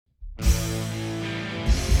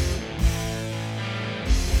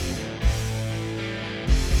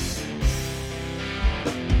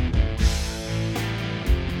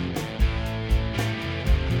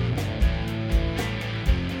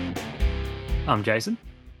I'm Jason.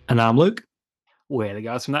 And I'm Luke. We're the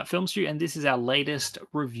guys from That Film Stew, and this is our latest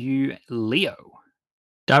review, Leo.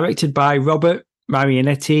 Directed by Robert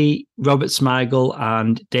Marianetti, Robert Smigel,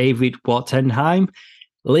 and David Wachtenheim.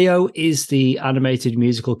 Leo is the animated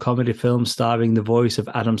musical comedy film starring the voice of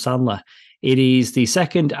Adam Sandler. It is the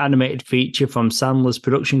second animated feature from Sandler's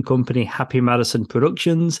production company, Happy Madison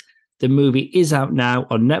Productions. The movie is out now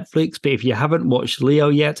on Netflix, but if you haven't watched Leo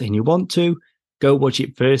yet and you want to, go watch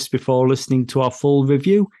it first before listening to our full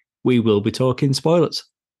review. We will be talking spoilers.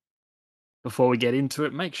 Before we get into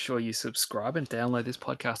it, make sure you subscribe and download this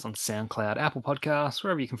podcast on SoundCloud, Apple Podcasts,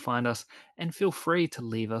 wherever you can find us, and feel free to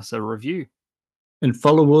leave us a review. And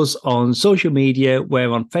follow us on social media.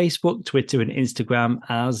 We're on Facebook, Twitter, and Instagram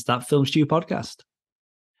as That Film Stew Podcast.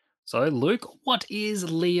 So, Luke, what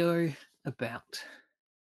is Leo about?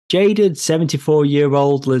 Jaded,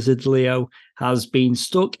 74-year-old lizard Leo has been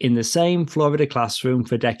stuck in the same Florida classroom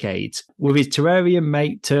for decades with his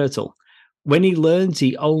terrarium-mate turtle. When he learns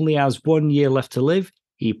he only has 1 year left to live,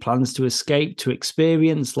 he plans to escape to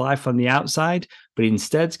experience life on the outside, but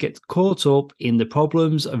instead gets caught up in the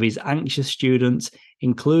problems of his anxious students,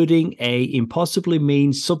 including a impossibly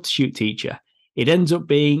mean substitute teacher. It ends up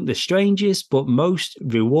being the strangest but most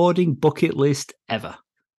rewarding bucket list ever.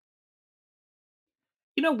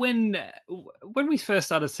 You know, when we first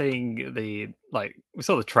started seeing we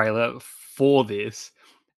saw the trailer for this,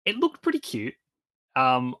 it looked pretty cute.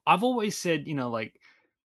 I've always said,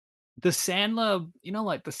 the Sandler,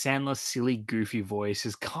 the Sandler silly, goofy voice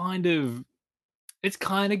is kind of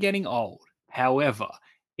getting old. However,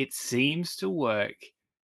 it seems to work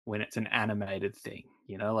when it's an animated thing,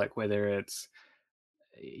 like whether it's,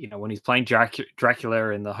 when he's playing Dracula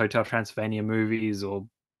in the Hotel Transylvania movies, or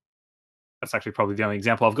that's actually probably the only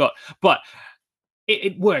example I've got, but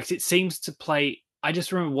it works. It seems to play. I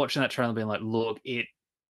just remember watching that trailer and being like, look, it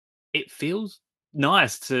feels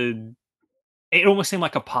nice to. It almost seemed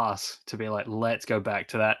like a pass to be like, let's go back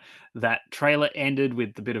to that trailer ended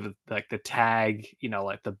with the bit of like the tag,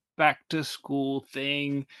 like the back to school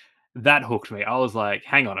thing. That hooked me. I was like,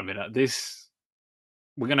 hang on a minute,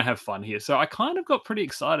 we're going to have fun here. So I kind of got pretty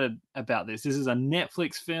excited about this. This is a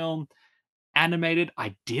Netflix film, animated.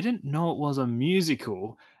 I didn't know it was a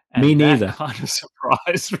musical. And Me neither. That kind of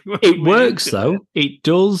surprised me. It works though. It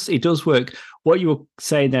does work. What you were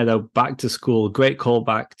saying there though, back to school, great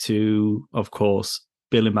callback to, of course,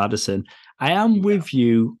 Billy Madison. I am with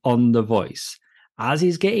you on the voice. As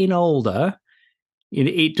he's getting older,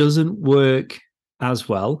 it doesn't work as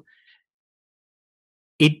well.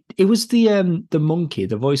 It was the monkey,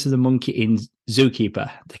 the voice of the monkey in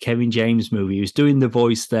Zookeeper, the Kevin James movie. He was doing the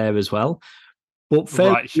voice there as well. But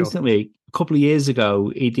fairly recently, a couple of years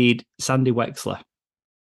ago, he did Sandy Wexler.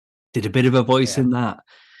 Did a bit of a voice in that.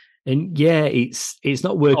 And yeah, it's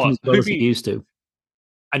not working as well as it used to.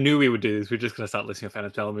 I knew we would do this. We're just going to start listening to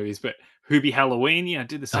Phantom Teller movies. But Hubie Halloween,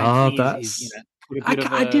 did the same thing.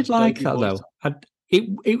 I did like that though.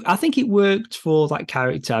 I think it worked for that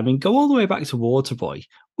character. I mean, go all the way back to Waterboy.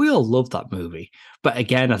 We all loved that movie. But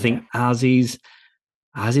again, I think as he's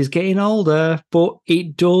getting older, but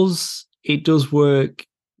it does work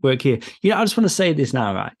here. I just want to say this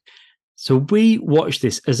now, right? So we watched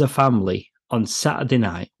this as a family on Saturday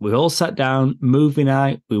night. We all sat down, movie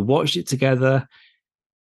night. We watched it together.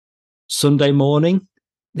 Sunday morning,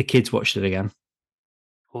 the kids watched it again.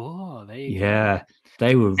 Oh, there you go. Yeah,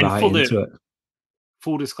 they were right into it.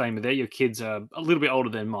 Full disclaimer there, your kids are a little bit older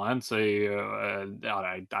than mine, so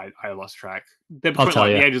I lost track. They're between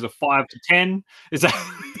the ages of 5 to 10. Is that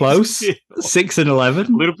close? 6 and 11.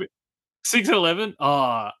 A little bit. 6 and 11.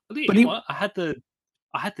 I had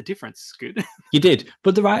the difference. Good. You did,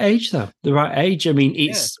 but the right age though. The right age. I mean,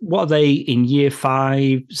 it's what are they in year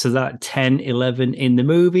 5? So that 10, 11 in the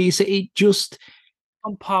movie. So it just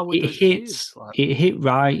on par with it hit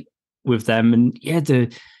right with them, and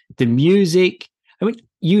the music. I mean,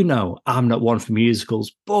 I'm not one for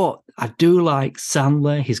musicals, but I do like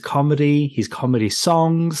Sandler, his comedy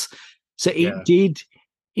songs. So it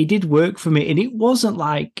did work for me. And it wasn't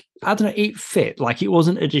like, I don't know, it fit. Like, it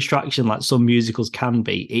wasn't a distraction like some musicals can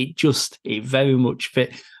be. It very much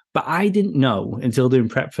fit. But I didn't know until doing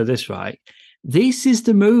prep for this, right? This is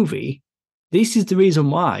the movie. This is the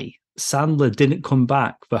reason why Sandler didn't come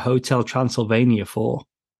back for Hotel Transylvania 4.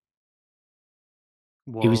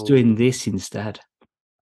 Whoa. He was doing this instead.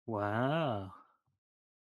 Wow.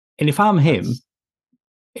 And if I'm him,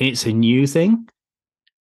 and it's a new thing,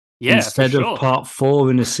 instead of part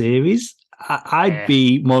 4 in a series, I'd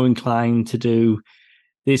be more inclined to do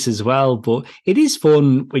this as well. But it is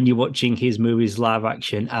fun when you're watching his movies, live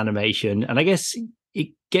action, animation. And I guess it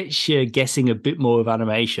gets you guessing a bit more of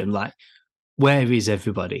animation. Like, where is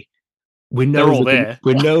everybody? They're all there.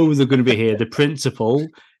 We know they're going to be here. The principal,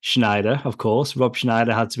 Schneider, of course, Rob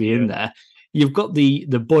Schneider had to be in Yeah. there. You've got the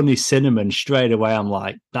bunny cinnamon straight away. I'm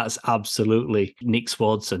like, that's absolutely Nick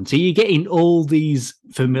Swardson. So you're getting all these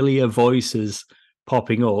familiar voices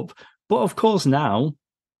popping up, but of course now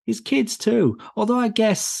his kids too. Although I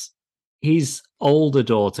guess his older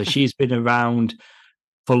daughter, she's been around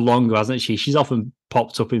for longer, hasn't she? She's often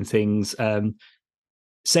popped up in things.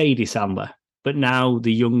 Sadie Sandler, but now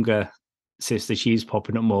the younger sister, she's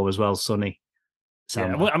popping up more as well, Sonny Yeah,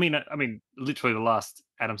 Sandler. well, I mean, literally the last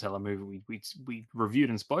Adam Sandler movie we reviewed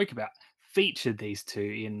and spoke about featured these two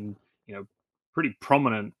in pretty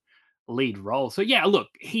prominent lead roles. So yeah, look,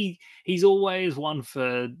 he's always one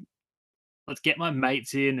for let's get my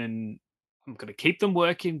mates in and I'm gonna keep them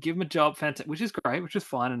working, give them a job, fantastic, which is great, which is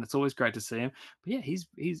fine, and it's always great to see him. But yeah, he's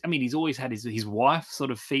I mean, he's always had his wife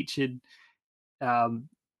sort of featured, um,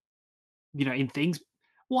 in things.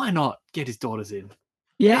 Why not get his daughters in?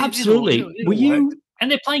 Yeah, It'll absolutely. Were work. you? And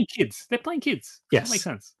they're playing kids. They're playing kids, so it makes Yes.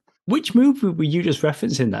 sense. Which movie were you just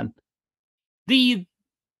referencing then? The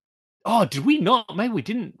did we not? Maybe we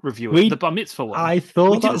didn't review it. The We, bar mitzvah one. I We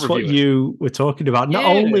thought didn't that's what review it. you were talking about. Not Yeah,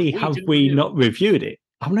 only we have didn't we review it. not reviewed it,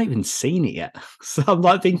 I've not even seen it yet. So I'm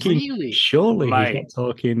like thinking, Really? surely he's not Mate,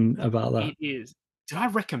 talking about that. it is. Did I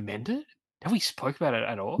recommend it? Have we spoke about it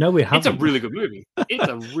at all? No, we It's a haven't. really good movie. It's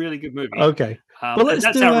a really good movie. Okay, but let's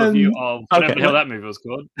That's do. our review of whatever Okay, the hell that movie was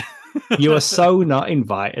called. you are so not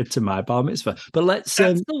invited to my bar mitzvah. But That's the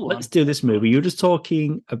let's one. do That's this the one. movie. You're just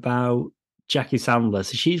talking about Jackie Sandler.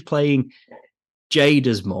 So she's playing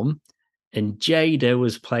Jada's mum, and Jada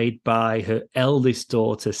was played by her eldest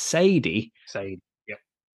daughter, Sadie. Say, yep.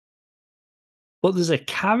 But there's a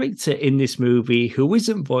character in this movie who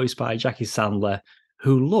isn't voiced by Jackie Sandler,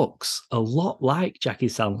 who looks a lot like Jackie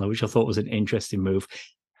Sandler, which I thought was an interesting move.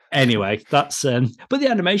 Anyway, that's but the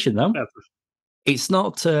animation though, That's it's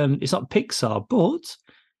not Pixar, but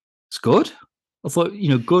it's good. I thought,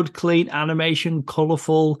 good, clean animation,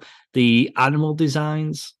 colorful, the animal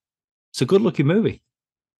designs. It's a good looking movie.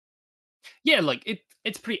 yeah, like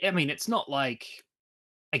it's pretty. I mean, it's not like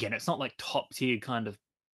again, it's not like top tier kind of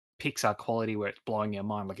Pixar quality where it's blowing your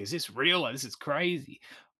mind. Like, is this real? Like, this is crazy.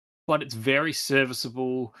 But it's very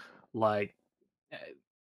serviceable. Like, uh,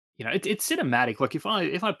 it's cinematic. Like, if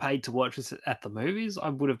I paid to watch this at the movies, I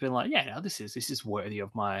would have been like, yeah, no, this is worthy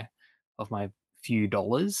of my few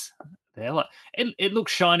dollars. There, like it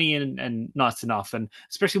looks shiny and nice enough, and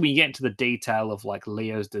especially when you get into the detail of like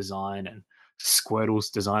Leo's design and Squirtle's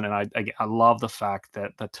design, and I love the fact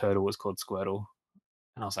that the turtle was called Squirtle,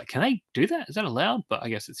 and I was like, can they do that? Is that allowed? But I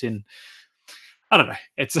guess it's in. I don't know.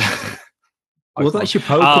 It's Well, Pokemon. that's your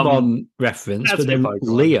Pokemon reference, That's but your then Pokemon.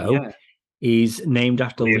 Leo Yeah, is named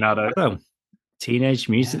after Leonardo. Leonardo, Teenage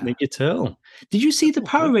Mutant Yeah, Ninja Turtle. Did you see that's the all good.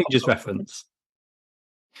 Power Pop Rangers culture. reference?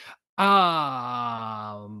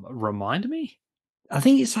 Remind me. I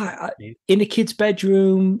think it's like Yeah. in a kid's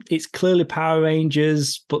bedroom. It's clearly Power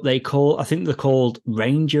Rangers, but I think they're called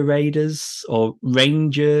Ranger Raiders or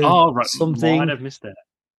Ranger Oh, right. Might something. have missed that.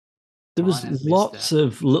 There Might was have missed lots that.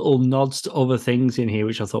 of little nods to other things in here,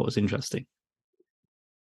 which I thought was interesting.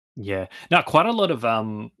 Yeah. No, quite a lot of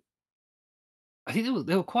I think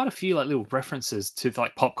there were quite a few like little references to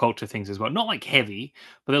like pop culture things as well. Not like heavy,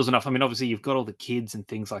 but there was enough. I mean, obviously you've got all the kids and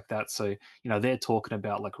things like that. So, they're talking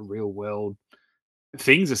about like real world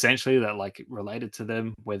things essentially that like related to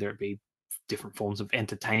them, whether it be different forms of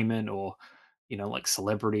entertainment or like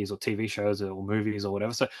celebrities or TV shows or movies or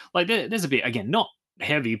whatever. So like there's a bit again, not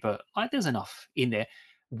heavy, but like there's enough in there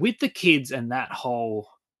with the kids and that whole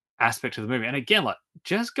aspect of the movie. And again, like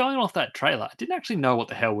just going off that trailer, I didn't actually know what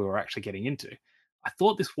the hell we were actually getting into. I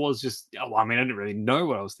thought this was just, well, I mean, I didn't really know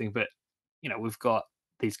what I was thinking, but we've got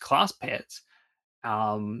these class pets.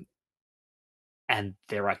 Um, and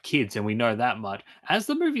there are kids, and we know that much. As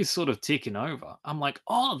the movie's sort of ticking over, I'm like,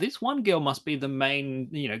 oh, this one girl must be the main,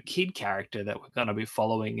 kid character that we're going to be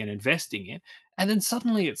following and investing in. And then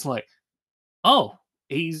suddenly it's like, oh,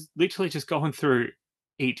 he's literally just going through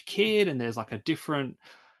each kid, and there's like a different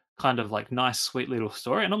kind of like nice, sweet little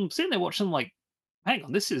story. And I'm sitting there watching, like, hang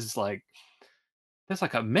on, this is like, there's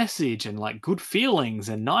like a message and like good feelings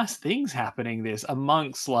and nice things happening this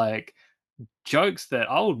amongst like jokes that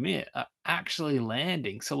I'll admit are actually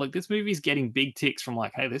landing. So like this movie's getting big ticks from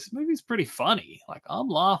like, hey, this movie's pretty funny. Like I'm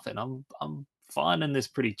laughing. I'm finding this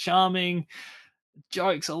pretty charming.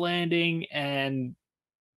 Jokes are landing, and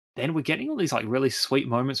then we're getting all these like really sweet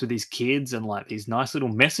moments with these kids and like these nice little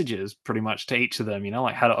messages pretty much to each of them,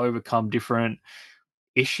 like how to overcome different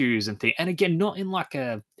issues and things. And again, not in like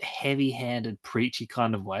a heavy-handed, preachy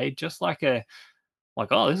kind of way, just like a like,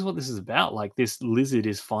 oh, this is what this is about. Like this lizard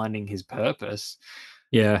is finding his purpose.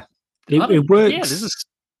 Yeah. I It don't. Yeah, this works. is.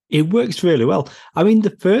 It works really well. I mean,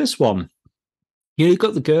 the first one, you've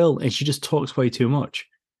got the girl and she just talks way too much.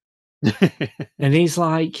 And he's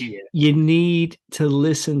like, Yeah. you need to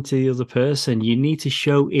listen to the other person. You need to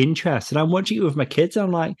show interest. And I'm watching it with my kids.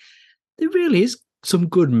 I'm like, there really is some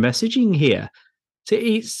good messaging here. So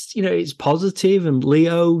it's, it's positive, and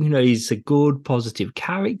Leo, he's a good, positive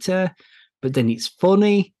character, but then it's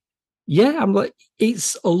funny. Yeah, I'm like,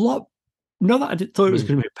 it's a lot. Not that thought it was Mm.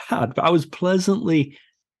 going to be bad, but I was pleasantly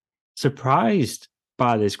surprised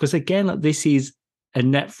by this because, again, like, this is a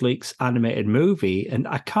Netflix animated movie, and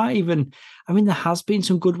I can't even. I mean, there has been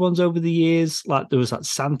some good ones over the years. Like there was that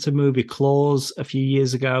Santa movie, Claus, a few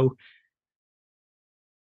years ago.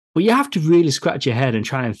 But you have to really scratch your head and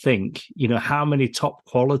try and think, how many top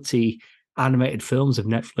quality animated films have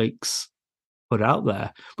Netflix put out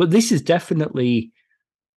there? But this is definitely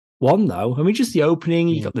one, though. I mean, just the opening,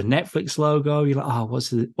 you Mm. got the Netflix logo. You're like, oh,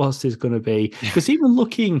 what's this going to be? Because even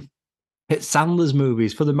looking at Sandler's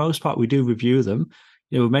movies, for the most part, we do review them.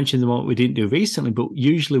 We mentioned the one we didn't do recently, but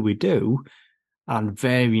usually we do, and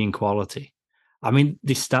varying quality. I mean,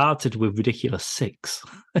 they started with ridiculous six,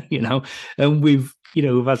 and we've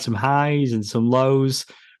had some highs and some lows,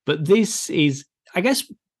 but this is, I guess,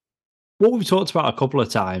 what we've talked about a couple of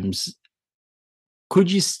times.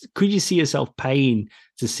 Could you see yourself paying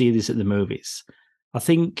to see this at the movies? I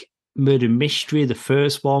think Murder Mystery, the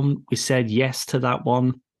first one, we said yes to that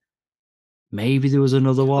one. Maybe there was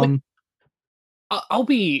another I mean, one. I'll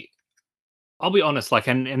be honest, like,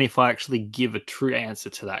 and if I actually give a true answer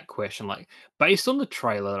to that question, like, based on the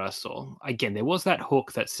trailer that I saw, again, there was that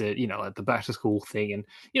hook that said, like the back to school thing,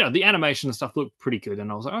 and the animation and stuff looked pretty good,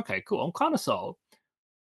 and I was like, okay, cool, I'm kind of sold.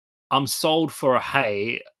 I'm sold for a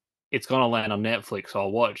hey, it's gonna land on Netflix, so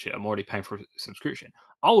I'll watch it. I'm already paying for a subscription.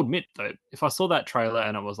 I'll admit though, if I saw that trailer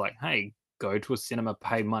and it was like, hey, go to a cinema,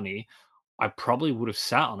 pay money, I probably would have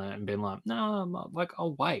sat on it and been like, no, I'm not, like,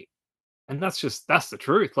 I'll wait. And that's the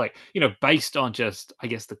truth. Like, based on just, I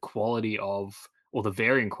guess, the quality of, or the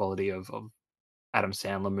varying quality of Adam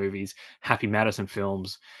Sandler movies, Happy Madison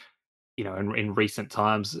films, in recent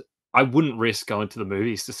times, I wouldn't risk going to the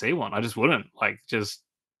movies to see one. I just wouldn't. Like, just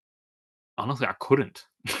honestly, I couldn't.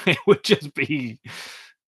 It would just be,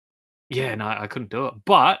 yeah, no, I couldn't do it.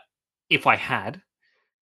 But if I had,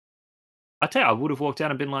 I tell you, I would have walked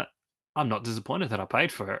out and been like, I'm not disappointed that I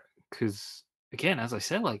paid for it. Because again, as I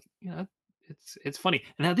said, like, it's funny.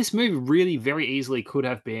 And now this movie really very easily could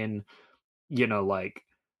have been, like,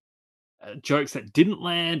 jokes that didn't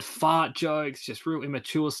land, fart jokes, just real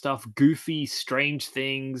immature stuff, goofy, strange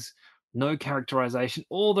things, no characterization,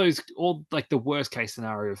 all like the worst case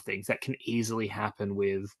scenario of things that can easily happen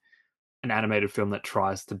with an animated film that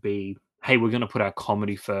tries to be, hey, we're going to put our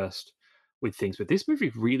comedy first with things. But this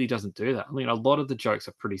movie really doesn't do that. I mean, a lot of the jokes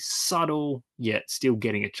are pretty subtle, yet still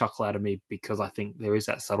getting a chuckle out of me because I think there is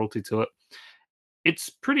that subtlety to it. It's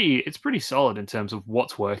pretty solid in terms of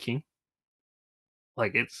what's working.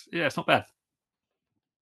 Like, it's not bad.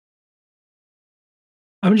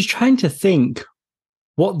 I'm just trying to think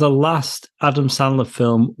what the last Adam Sandler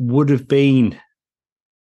film would have been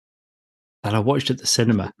that I watched at the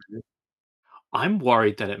cinema. I'm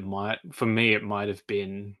worried that for me, it might have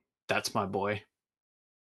been That's My Boy.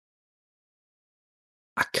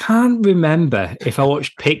 I can't remember if I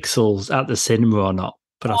watched Pixels at the cinema or not,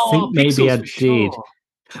 but I think Oh, maybe Pixels I for did. sure.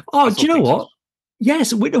 Oh, I do saw you know Pixels. what?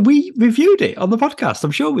 Yes, we reviewed it on the podcast.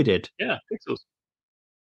 I'm sure we did. Yeah, Pixels.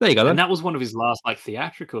 There you go And then. that was one of his last, like,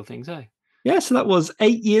 theatrical things, eh? Yeah, so that was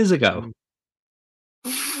 8 years ago.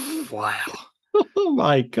 Mm. Wow. Oh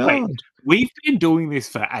my Wait, god. we've been doing this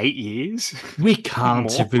for 8 years? We can't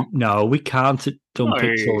More? have no, we can't have done No.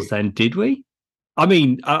 Pixels then, did we? I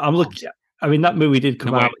mean, I'm Oh, looking. I mean, that movie did no,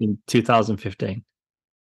 come out wait. in 2015.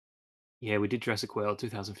 Yeah, we did Jurassic World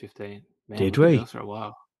 2015. Man, Did we've been doing we? this for a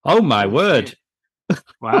while. Oh my Holy word! shit.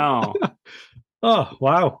 Wow. Oh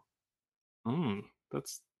wow, Mm,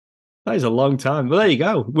 that's that is a long time. Well, there you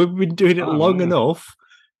go. We've been doing it time, long yeah. enough.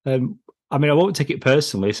 I mean, I won't take it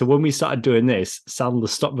personally. So when we started doing this, Sandler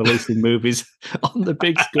stopped releasing movies on the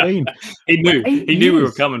big screen. He But knew. eight He knew we were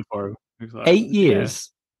years, coming for him. He was like, eight yeah. years.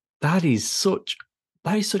 That is such.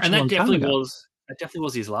 That is such And a long time ago. that definitely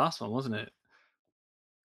was his last one, wasn't it?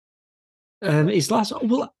 His last,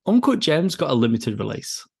 well, Uncut Gems got a limited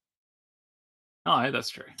release, Oh, yeah, that's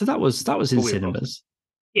true. so that was in But we were cinemas.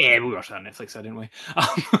 yeah, we watched that on Netflix, though, didn't we?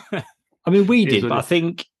 I mean, we It is did, what but it I is.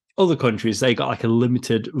 think other countries they got like a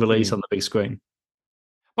limited release Mm. on the big screen.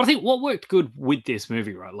 But I think what worked good with this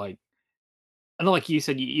movie, right? Like, and like you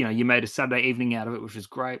said, you made a Saturday evening out of it, which is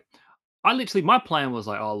great. I literally my plan was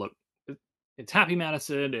like, "Oh, look, it's Happy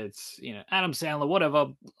Madison, it's, Adam Sandler, whatever."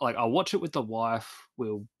 Like, I'll watch it with the wife,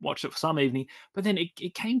 we'll watch it for some evening, but then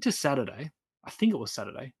it came to Saturday. I think it was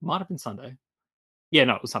Saturday, might have been Sunday. Yeah,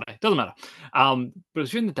 no, it was Sunday, doesn't matter. But it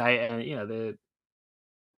was during the day and, the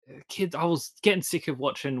kids I was getting sick of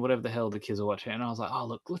watching whatever the hell the kids are watching, and I was like, "Oh,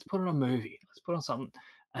 look, let's put on a movie. Let's put on something."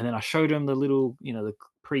 And then I showed him the little, the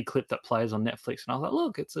pre-clip that plays on Netflix, and I was like,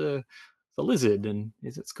 "Look, it's a lizard, and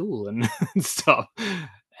is at school and, and stuff."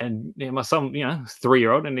 And my son,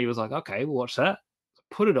 3-year-old, and he was like, "Okay, we'll watch that."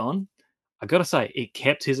 Put it on. I gotta say, it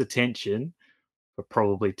kept his attention for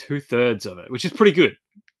probably 2/3 of it, which is pretty good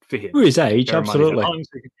for For him. his age, Bear in mind he's at absolutely. home,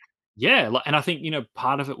 so yeah, like, and I think,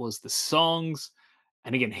 part of it was the songs,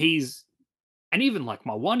 and again, and even like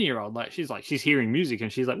my 1-year-old, she's hearing music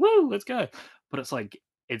and she's like, "Woo, let's go." But it's like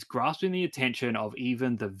it's grasping the attention of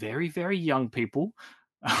even the very, very young people.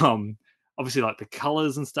 Um, Obviously like the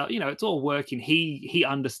colors and stuff, it's all working. He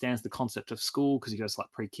understands the concept of school because he goes to,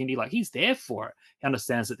 like, pre-kindy, like he's there for it. He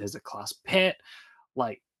understands that there's a class pet,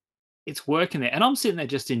 like it's working there. And I'm sitting there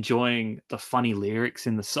just enjoying the funny lyrics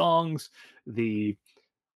in the songs, the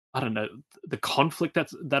I don't know, the conflict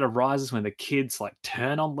that arises when the kids, like,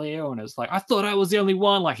 turn on Leo, and it's like, "I thought I was the only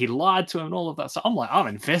one," like, he lied to him and all of that. So I'm like, I'm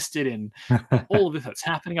invested in all of this that's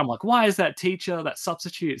happening. I'm like, "Why is that teacher, that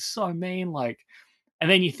substitute so mean?" Like, and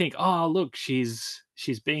then you think, "Oh, look, she's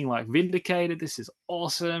being, like, vindicated. This is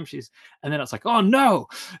awesome. She's," and then it's like, "Oh, no,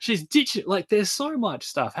 she's ditching," like, there's so much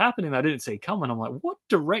stuff happening I didn't see coming. I'm like, "What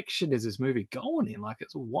direction is this movie going in?" Like,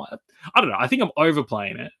 it's what I don't know. I think I'm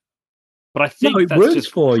overplaying it. But I No, think it that's worked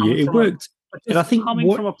just for you. coming It from a worked. but And I just think coming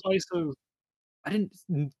what from a place of I didn't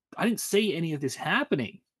I didn't see any of this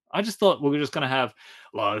happening. I just thought we were just gonna have,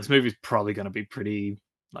 "Well, this movie's probably gonna be pretty,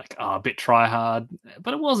 like, a bit try hard,"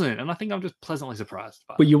 but it wasn't, and I think I'm just pleasantly surprised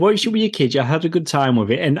by but it. you watched it with your kids, you had a good time with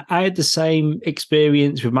it. And I had the same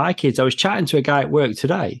experience with my kids. I was chatting to a guy at work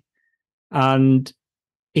today, and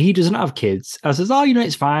he doesn't have kids. I says, "Oh,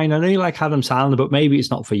 it's fine. I know you like Adam Sandler, but maybe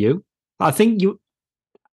it's not for you." I think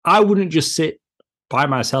I wouldn't just sit by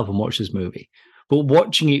myself and watch this movie, but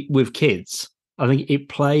watching it with kids, I think it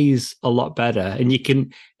plays a lot better and you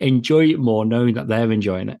can enjoy it more knowing that they're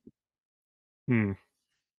enjoying it. Hmm.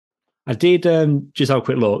 I did just have a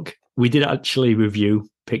quick look. We did actually review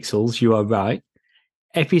Pixels. You are right.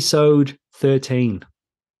 Episode 13.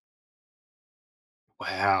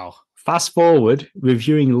 Wow. Fast forward,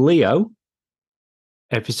 reviewing Leo,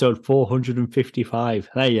 episode 455.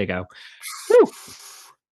 There you go. Woo!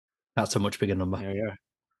 That's a much bigger number. There we go.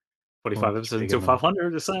 45 Much episodes bigger until number.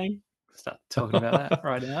 500, just saying. Start talking about that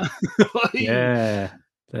right now. Yeah,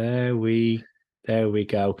 there we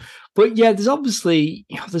go. But yeah, there's obviously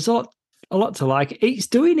there's a lot to like. It's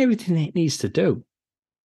doing everything it needs to do.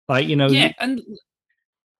 Like Yeah, and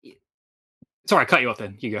sorry, I cut you off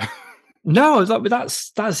then. You go. no,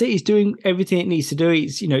 that's it. It's doing everything it needs to do.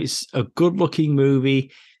 It's it's a good looking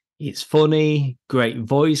movie. It's funny, great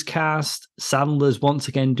voice cast. Sandler's once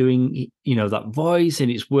again doing that voice,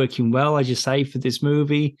 and it's working well, as you say, for this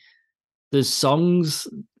movie. There's songs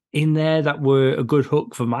in there that were a good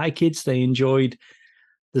hook for my kids. They enjoyed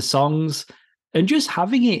the songs, and just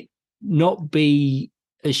having it not be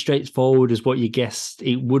as straightforward as what you guessed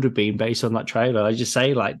it would have been based on that trailer. I just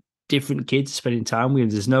say, like, different kids spending time with him.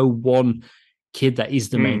 There's no one kid that is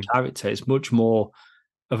the main Mm, character. It's much more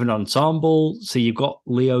of an ensemble. So you've got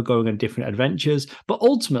Leo going on different adventures, but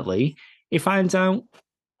ultimately, he finds out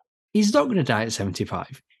he's not going to die at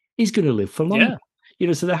 75. He's going to live for longer. yeah.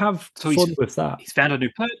 So they have So fun with that. he's found a new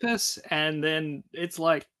purpose, and then it's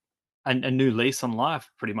like a new lease on life,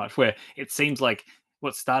 pretty much, where it seems like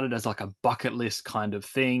what started as like a bucket list kind of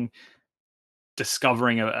thing,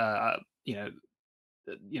 discovering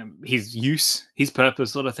his use, his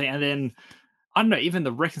purpose, sort of thing, and then I don't know, even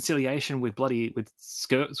the reconciliation with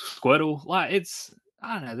Squirtle, like it's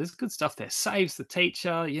I don't know, there's good stuff there. Saves the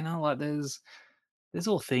teacher, like there's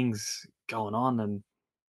all things going on, and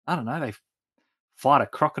I don't know, they fight a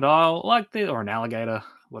crocodile or an alligator,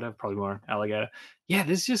 whatever, probably more alligator. Yeah,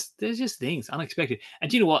 there's just things unexpected. And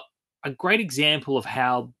do you know what? A great example of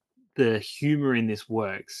how the humor in this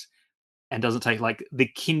works and doesn't take like the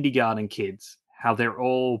kindergarten kids, how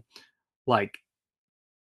like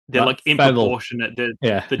they're That like in feral, proportionate, the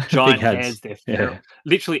yeah, the big giant heads. heads, they're feral. Yeah.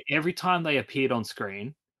 Literally every time they appeared on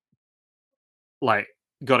screen, like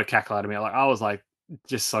got a cackle out of me. Like I was like,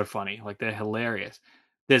 just so funny. Like they're hilarious.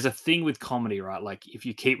 There's a thing with comedy, right? Like if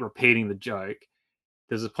you keep repeating the joke,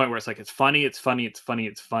 there's a point where it's like it's funny, it's funny, it's funny,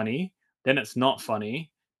 it's funny. Then it's not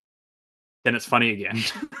funny. Then it's funny again.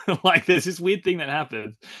 Like there's this weird thing that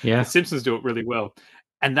happens. The Yeah. Simpsons do it really well.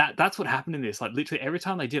 And that's what happened in this. Like literally every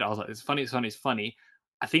time they did, I was like, "It's funny, it's funny, it's funny."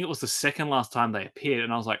 I think it was the second last time they appeared,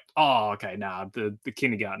 and I was like, "Oh, okay, nah, the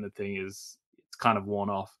kindergartner thing is it's kind of worn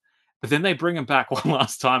off." But then they bring him back one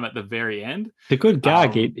last time at the very end, It's a good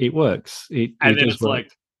gag. um, It works. It and then does it's work.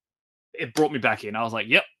 like it brought me back in. I was like,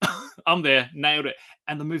 "Yep, I'm there, nailed it."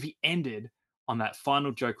 And the movie ended on that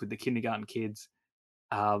final joke with the kindergarten kids,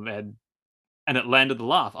 and it landed the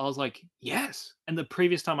laugh. I was like, "Yes." And the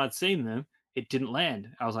previous time I'd seen them, it didn't land.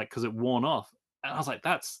 I was like, "'Cause it worn off." And I was like,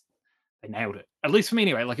 "That's they nailed it." At least for me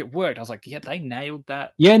anyway, like, it worked. I was like, "Yeah, they nailed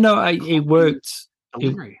that Yeah, no, it comedy worked. It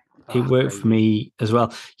delivery." it Ah, worked for crazy. me as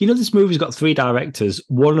well. You know, this movie's got 3 directors,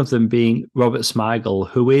 one of them being Robert Smigel,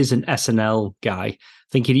 who is an SNL guy. I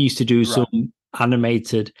think he used to do some Right.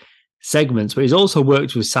 animated segments, but he's also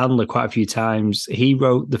worked with Sandler quite a few times. He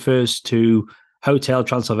wrote the first 2 Hotel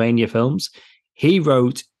Transylvania films. He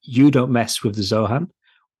wrote You Don't Mess with the Zohan,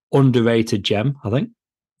 underrated gem, I think.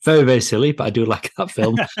 Very, very silly, but I do like that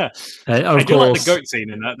film. And I of do like the course, goat scene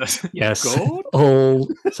in that. That's yes, God? all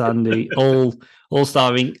Sandy, all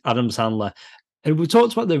starring Adam Sandler. And we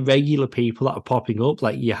talked about the regular people that are popping up,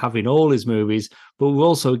 like you're having all his movies, but we're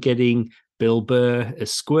also getting Bill Burr as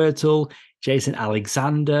Squirtle, Jason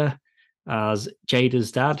Alexander as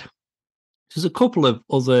Jada's dad. There's a couple of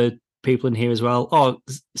other people in here as well. Oh,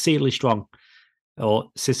 Celie Strong or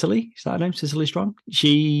Cicely, is that her name? Cicely Strong.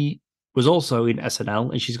 She was also in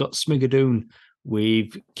SNL, and she's got Smigadoon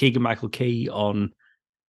with Keegan Michael Key on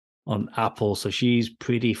Apple, so she's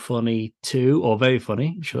pretty funny too, or very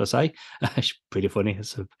funny, should I say? She's pretty funny.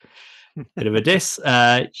 It's a bit of a diss,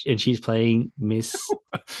 and she's playing Miss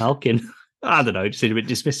Malkin. I don't know, just seemed a bit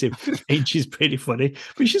dismissive. I mean, she's pretty funny,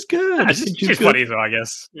 but she's Ah, good. she's She's she's good. funny as well, I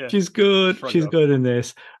guess. Yeah. She's good. Front She's up. good in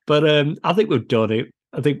this. But I think we've done it.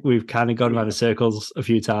 I think we've kind of gone We around in have. circles a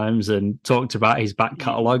few times and talked about his back You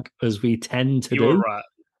catalogue as we tend to you're do. right.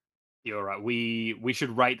 You're right. We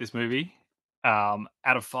should rate this movie, out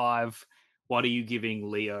of 5. What are you giving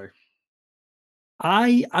Leo?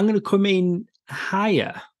 I'm going to come in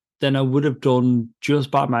higher than I would have done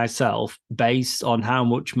just by myself based on how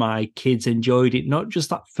much my kids enjoyed it. Not just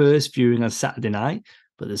that first viewing on Saturday night,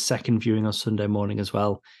 but the second viewing on Sunday morning as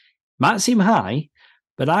well. Might seem high,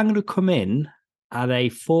 but I'm going to come in at a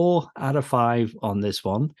 4 out of 5 on this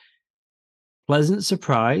one. Pleasant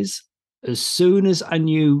surprise. As soon as I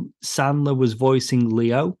knew Sandler was voicing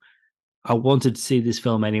Leo, I wanted to see this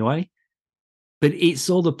film anyway. But it's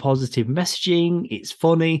all the positive messaging, it's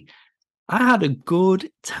funny. I had a good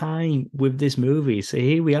time with this movie. So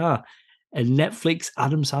here we are. A Netflix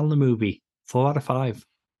Adam Sandler movie. 4 out of 5.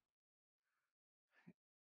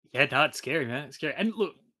 Yeah, no, it's scary, man. It's scary. And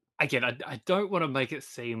look, again, I don't want to make it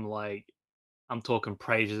seem like I'm talking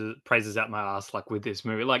praises out my ass like with this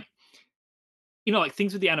movie. Like, like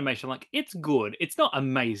things with the animation, like it's good. It's not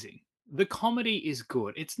amazing. The comedy is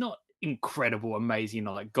good. It's not incredible, amazing,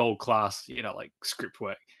 like gold class, like script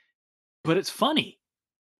work, but it's funny.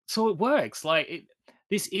 So it works. Like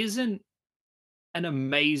this isn't an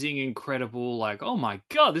amazing, incredible, like, oh my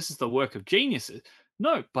god, this is the work of geniuses.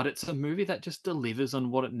 No, but it's a movie that just delivers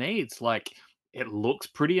on what it needs. Like it looks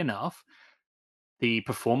pretty enough. The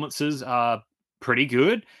performances are pretty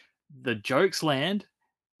good. The jokes land.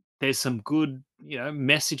 There's some good,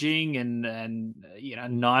 messaging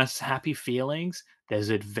and nice, happy feelings. There's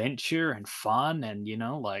adventure and fun, and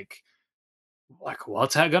like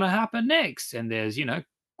what's going to happen next? And there's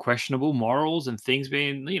questionable morals and things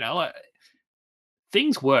being, like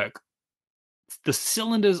things work. The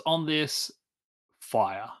cylinders on this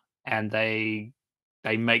fire, and they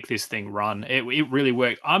make this thing run. It really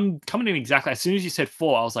worked. I'm coming in exactly as soon as you said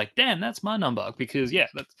 4, I was like, damn, that's my number because yeah,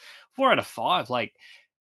 that's 4 out of 5. Like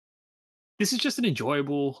this is just an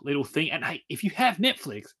enjoyable little thing. And hey, if you have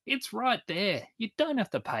Netflix, it's right there. You don't have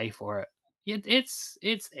to pay for it. It's.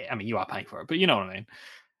 I mean, you are paying for it, but you know what I mean.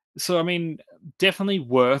 So I mean, definitely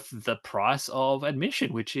worth the price of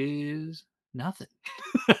admission, which is nothing.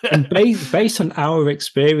 And based on our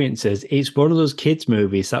experiences, it's one of those kids'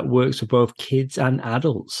 movies that works for both kids and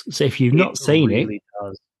adults. So if you've It not seen it, really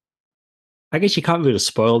does. I guess you can't really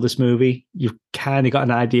spoil this movie. You've kind of got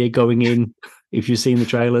an idea going in if you've seen the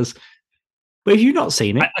trailers. But if you've not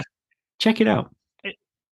seen it, I check it out. it,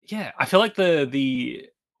 yeah, I feel like the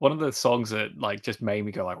one of the songs that like just made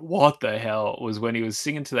me go like, "What the hell?" was when he was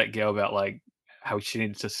singing to that girl about like how she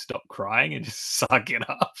needed to stop crying and just suck it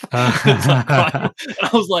up and stop crying. And I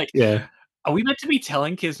was like, Yeah. "Are we meant to be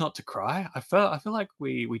telling kids not to cry?" I feel like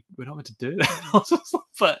we're not meant to do that. I was just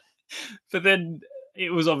like, but then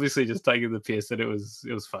it was obviously just taking the piss, and it was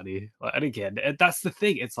funny. Like, and again, that's the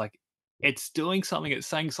thing. It's like it's doing something, it's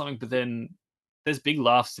saying something, but then there's big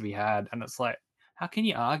laughs to be had, and it's like, How can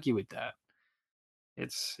you argue with that?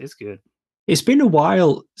 It's good. It's been a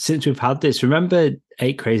while since we've had this. Remember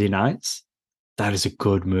Eight Crazy Nights? That is a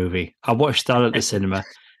good movie. I watched that at the cinema.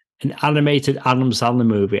 An animated Adam Sandler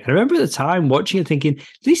movie. I remember at the time watching it thinking,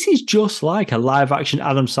 this is just like a live action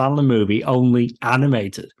Adam Sandler movie, only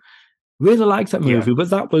animated. Really liked that Yeah. movie,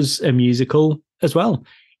 but that was a musical as well.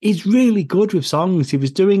 He's really good with songs. He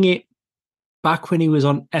was doing it back when he was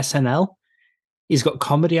on SNL. He's got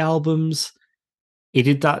comedy albums. He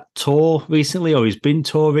did that tour recently, or he's been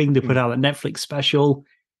touring. They put out a Netflix special.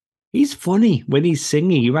 He's funny when he's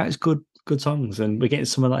singing. He writes good songs, and we're getting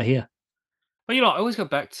some of that here. But, I always go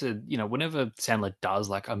back to, whenever Sandler does,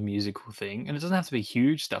 like, a musical thing, and it doesn't have to be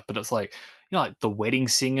huge stuff, but it's like, like The Wedding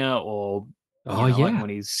Singer or, Oh, like yeah. when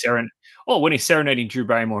he's serenading Drew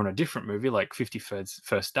Barrymore in a different movie, like 50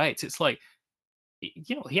 First Dates. It's like,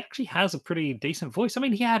 he actually has a pretty decent voice. I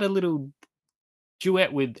mean, he had a little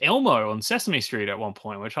duet with Elmo on Sesame Street at one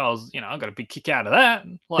point, which I was, I got a big kick out of that.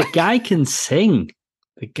 The Like, guy can sing.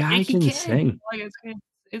 The yeah, guy he can can. sing. Like,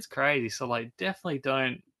 it's crazy. So, like, definitely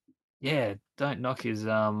don't knock his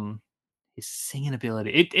singing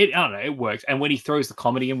ability. It I don't know, it works. And when he throws the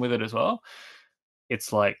comedy in with it as well,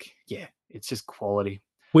 it's like, yeah, it's just quality.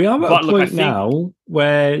 We are at a But look, I point think now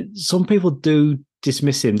where some people do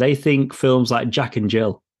dismiss him. They think films like Jack and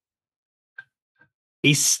Jill.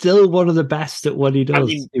 He's still one of the best at what he I does.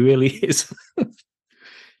 mean, He really is.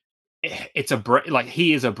 it's like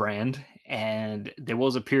he is a brand, and there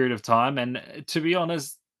was a period of time, and to be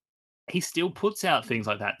honest, he still puts out things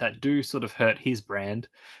like that do sort of hurt his brand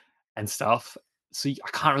and stuff. So I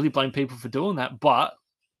can't really blame people for doing that, but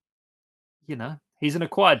he's an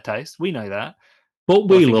acquired taste. We know that. But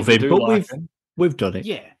But I we think love if you him. do But like him, we've done it.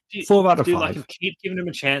 yeah, Four if out you of do like him, five. keep giving him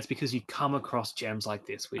a chance because you come across gems like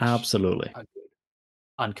this, which Absolutely. are good.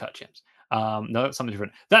 Uncut gems. No, that's something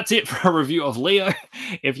different. That's it for a review of Leo.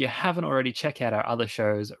 If you haven't already, check out our other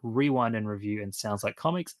shows, Rewind and Review and Sounds Like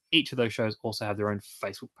Comics. Each of those shows also have their own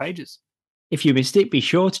Facebook pages. If you missed it, be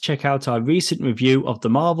sure to check out our recent review of The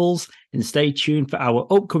Marvels and stay tuned for our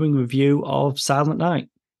upcoming review of Silent Night.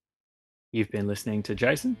 You've been listening to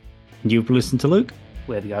Jason. And you've listened to Luke.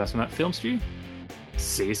 We're the guys from that film stew.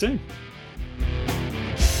 See you soon.